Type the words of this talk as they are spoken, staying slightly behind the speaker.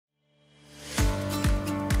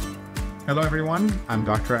Hello everyone, I'm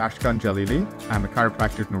Dr. Ashkan Jalili. I'm a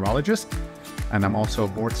chiropractic neurologist and I'm also a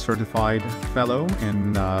board certified fellow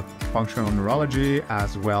in functional neurology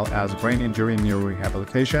as well as brain injury and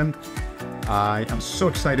neurorehabilitation. I am so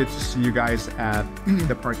excited to see you guys at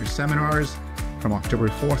the Parker seminars from October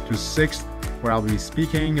 4th to 6th, where I'll be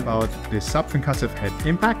speaking about the subconcussive head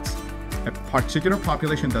impacts, a particular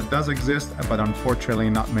population that does exist, but unfortunately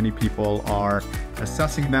not many people are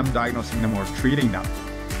assessing them, diagnosing them, or treating them.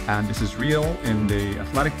 And this is real in the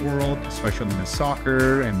athletic world, especially in the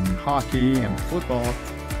soccer and hockey and football,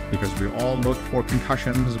 because we all look for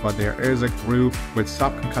concussions, but there is a group with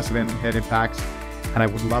subconcussive head impacts. And I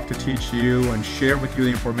would love to teach you and share with you the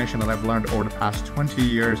information that I've learned over the past 20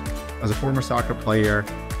 years as a former soccer player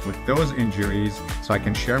with those injuries, so I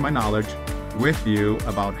can share my knowledge with you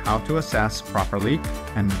about how to assess properly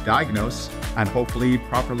and diagnose and hopefully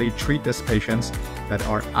properly treat these patients that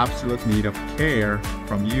are absolute need of care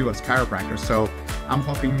from you as chiropractors. So I'm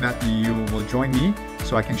hoping that you will join me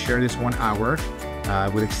so I can share this 1 hour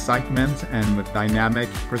with excitement and with dynamic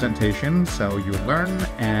presentation, so you learn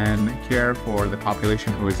and care for the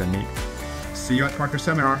population who is in need. See you at Parker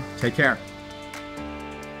Seminar. Take care.